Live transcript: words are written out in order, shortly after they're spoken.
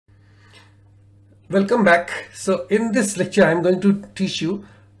Welcome back. So in this lecture, I'm going to teach you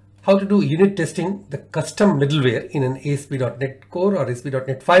how to do unit testing, the custom middleware in an ASP.NET Core or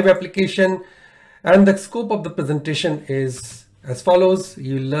ASP.NET 5 application. And the scope of the presentation is as follows.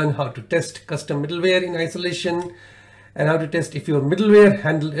 You'll learn how to test custom middleware in isolation and how to test if your middleware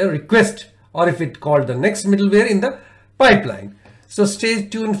handled a request or if it called the next middleware in the pipeline. So stay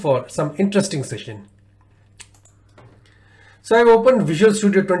tuned for some interesting session. So I've opened Visual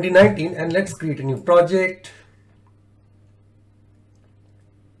Studio 2019 and let's create a new project.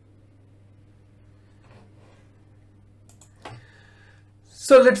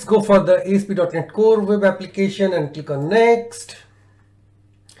 So let's go for the ASP.NET Core web application and click on next.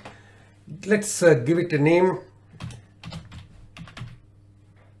 Let's give it a name.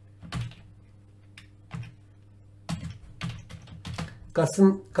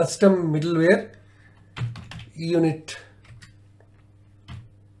 Custom middleware unit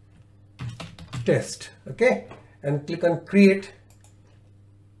test. Okay, and click on create.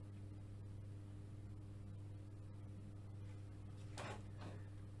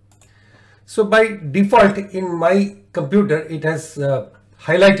 So by default in my computer it has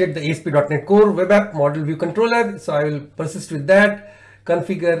highlighted the ASP.NET Core web app model view controller. So I will persist with that.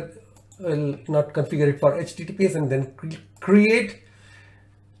 Configure, will not configure it for HTTPS, and then create,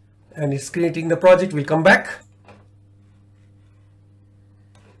 and it's creating the project. We'll come back.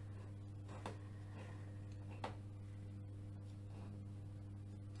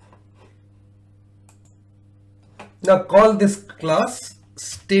 Now call this class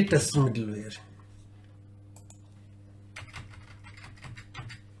status middleware.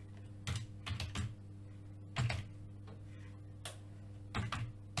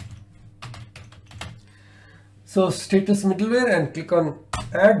 So status middleware, and click on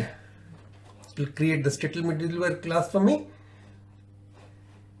add. It will create the status middleware class for me.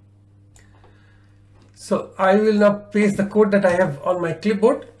 So I will now paste the code that I have on my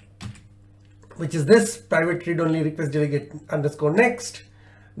clipboard, which is this private read-only request delegate underscore next.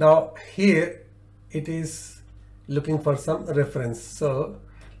 Now here it is looking for some reference. So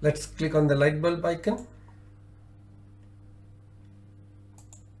let's click on the light bulb icon.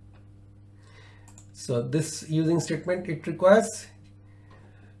 So this using statement, it requires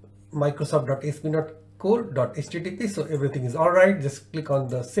microsoft.asp.core.http. So everything is all right. Just click on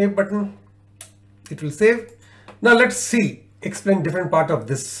the save button. It will save. Now let's explain different part of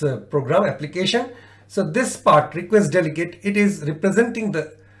this program application. So this part, request delegate, it is representing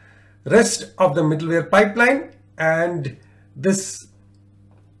the rest of the middleware pipeline, and this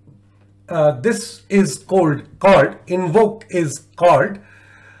is called invoke is called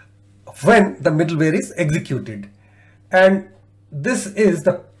when the middleware is executed, and this is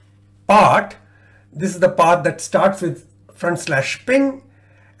the part that starts with /ping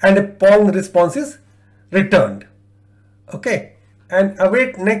and a Pong response is returned. Okay, and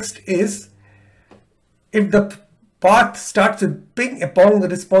await next is if the path starts with ping, a Pong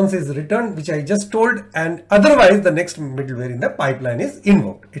response is returned, which I just told, and otherwise the next middleware in the pipeline is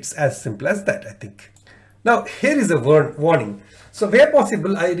invoked. It's as simple as that, I think. Now here is a warning. So where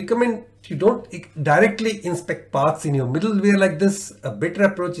possible, I recommend you don't directly inspect paths in your middleware like this. A better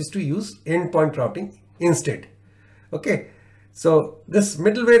approach is to use endpoint routing instead. Okay, so this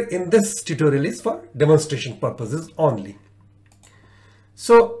middleware in this tutorial is for demonstration purposes only.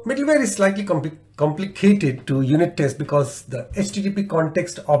 So middleware is slightly complicated to unit test because the HTTP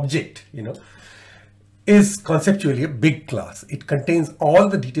context object, is conceptually a big class. It contains all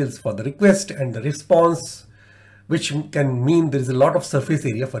the details for the request and the response, which can mean there is a lot of surface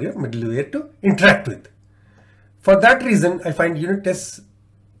area for your middleware to interact with. For that reason, I find unit tests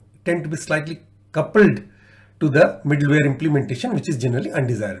tend to be slightly coupled to the middleware implementation, which is generally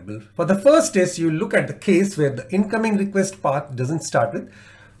undesirable. For the first test, you look at the case where the incoming request path doesn't start with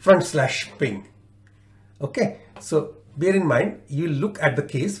 /ping. Okay, so bear in mind, you look at the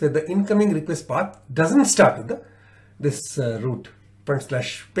case where the incoming request path doesn't start with this root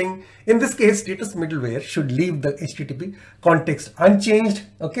 /ping. In this case, status middleware should leave the HTTP context unchanged.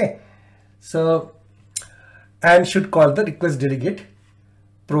 Okay, so and should call the request delegate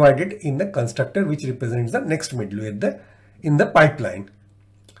provided in the constructor, which represents the next middleware in the pipeline.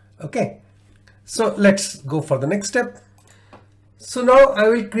 Okay, so let's go for the next step. So now I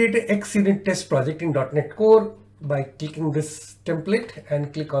will create a xunit test project in .NET Core by clicking this template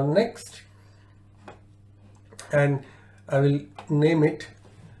and click on next, and I will name it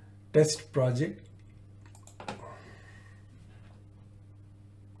test project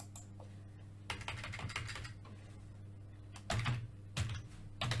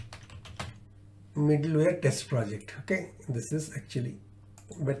middleware test project. Okay, this is actually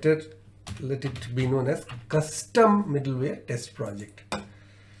better let it be known as custom middleware test project.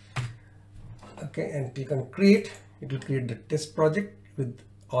 Okay, and click on create. It will create the test project with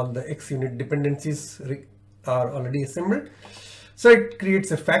all the xunit dependencies are already assembled. So it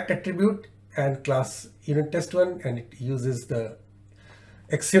creates a fact attribute and class unit test one, and it uses the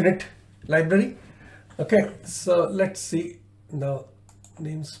xunit library. Okay, so let's see now.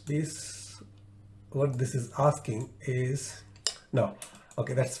 Namespace, what this is asking is no.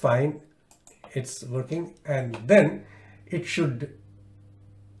 Okay, that's fine, it's working. And then it should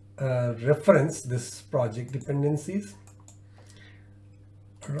reference this project dependencies.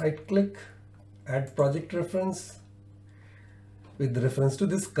 Right click, add project reference with reference to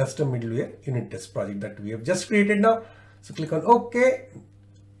this custom middleware unit test project that we have just created now. So click on OK.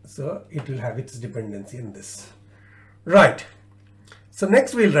 So it will have its dependency in this. Right. So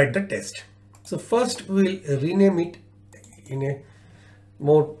next we'll write the test. So first we'll rename it in a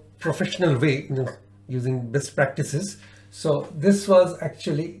more professional way, using best practices. So this was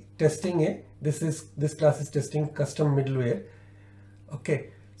actually testing this class is testing custom middleware. Okay,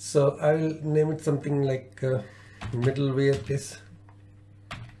 so I will name it something like middleware test,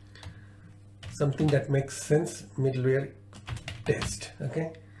 something that makes sense, middleware test.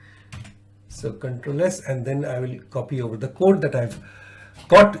 Okay, so Control S, and then I will copy over the code that I've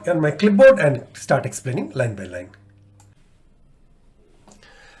got on my clipboard and start explaining line by line.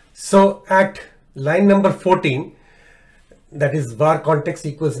 So at line number 14, that is var context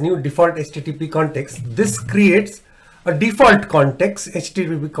equals new default HTTP context, this creates a default context,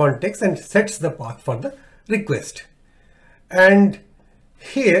 HTTP context, and sets the path for the request. And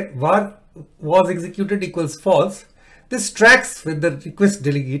here var was executed equals false. This tracks with the request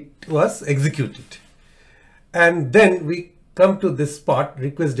delegate was executed. And then we come to this part,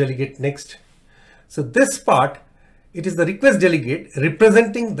 request delegate next. So this part, it is the request delegate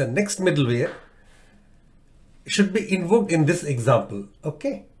representing the next middleware, should be invoked in this example.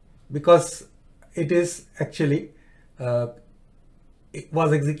 Okay, because it is actually it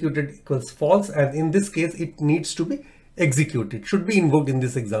was executed equals false, and in this case it needs to be executed, should be invoked in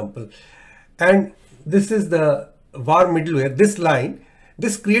this example. And this is the var middleware. This line,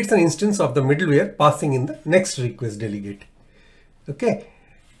 this creates an instance of the middleware passing in the next request delegate. Okay,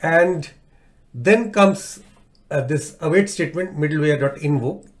 and then comes this await statement,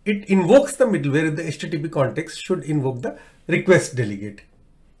 middleware.invoke. It invokes the middleware in the HTTP context, should invoke the request delegate.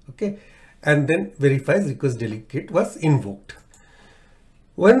 Okay, and then verifies request delegate was invoked.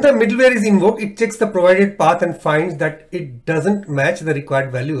 When the middleware is invoked, it checks the provided path and finds that it doesn't match the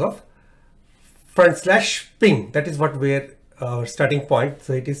required value of /ping. That is what we're our starting point.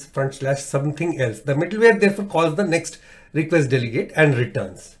 So it is / something else. The middleware therefore calls the next request delegate and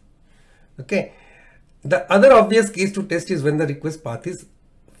returns. Okay. The other obvious case to test is when the request path is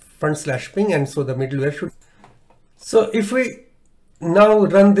 /ping, and so the middleware should. So if we now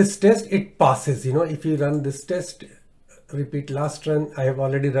run this test, it passes. If you run this test, repeat last run. I have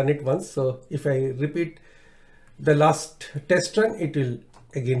already run it once. So if I repeat the last test run, it will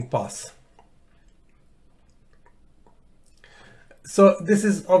again pass. So this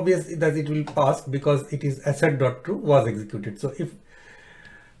is obvious that it will pass because it is assert.true was executed. So if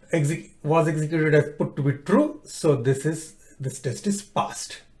was executed as put to be true, so this test is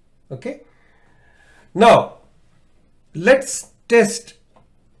passed. Okay. Now let's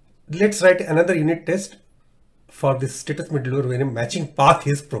write another unit test for this status middleware when a matching path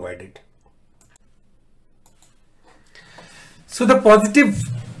is provided. So the positive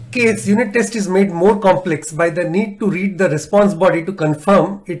case unit test is made more complex by the need to read the response body to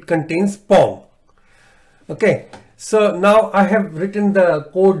confirm it contains POM. Okay, so now I have written the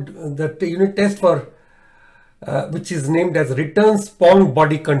code, the unit test for which is named as returns POM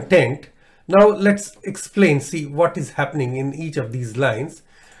body content. Now let's explain, see what is happening in each of these lines.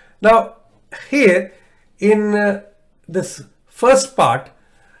 Now here in this first part,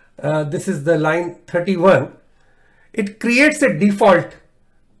 this is the line 31, it creates a default.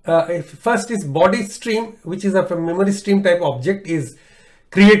 First is body stream, which is a memory stream type object is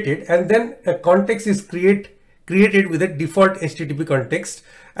created, and then a context is created with a default HTTP context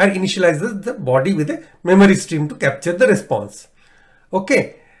and initializes the body with a memory stream to capture the response.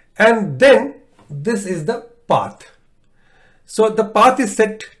 Okay, and then this is the path. So the path is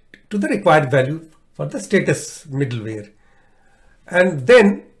set to the required value for the status middleware, and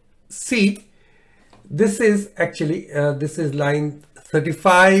then see, this is actually this is line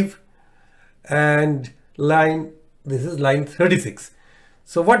 35 and this is line 36.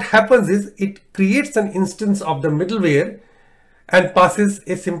 So what happens is it creates an instance of the middleware and passes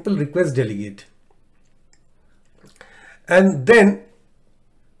a simple request delegate, and then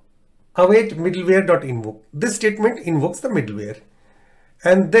await middleware.invoke. This statement invokes the middleware,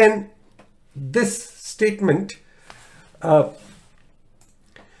 and then this statement, then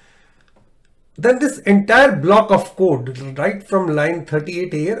this entire block of code, right from line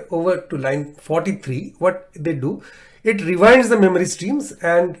 38 here over to line 43, what they do, it rewinds the memory streams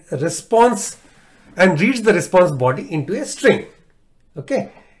and reads the response body into a string.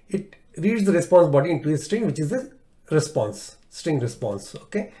 Okay, it reads the response body into a string, which is a response, string response.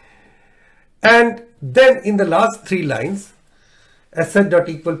 Okay, and then in the last 3 lines,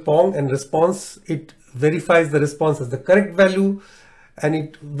 asset.equal pong and response, it verifies the response as the correct value, and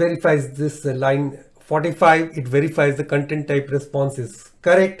it verifies this line 45, it verifies the content type response is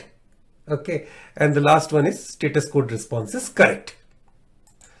correct. Okay, and the last one is status code response is correct.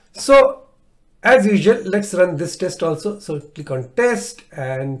 So as usual, let's run this test also. So click on test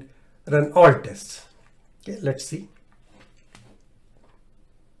and run all tests. Okay, let's see.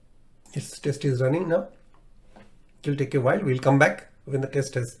 This test is running now. It will take a while. We'll come back when the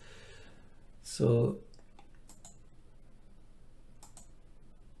test is. So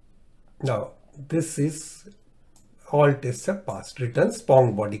now this is all tests have passed. Returns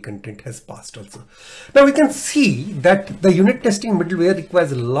Pong body content has passed also. Now we can see that the unit testing middleware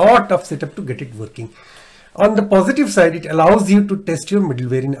requires a lot of setup to get it working. On the positive side, it allows you to test your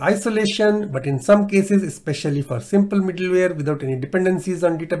middleware in isolation, but in some cases, especially for simple middleware without any dependencies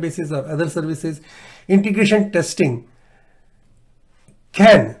on databases or other services, integration testing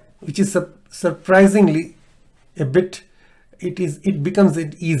can, which is surprisingly a bit, it becomes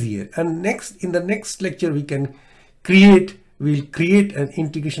easier. And in the next lecture, we'll create an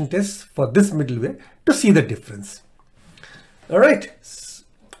integration test for this middleware to see the difference. All right.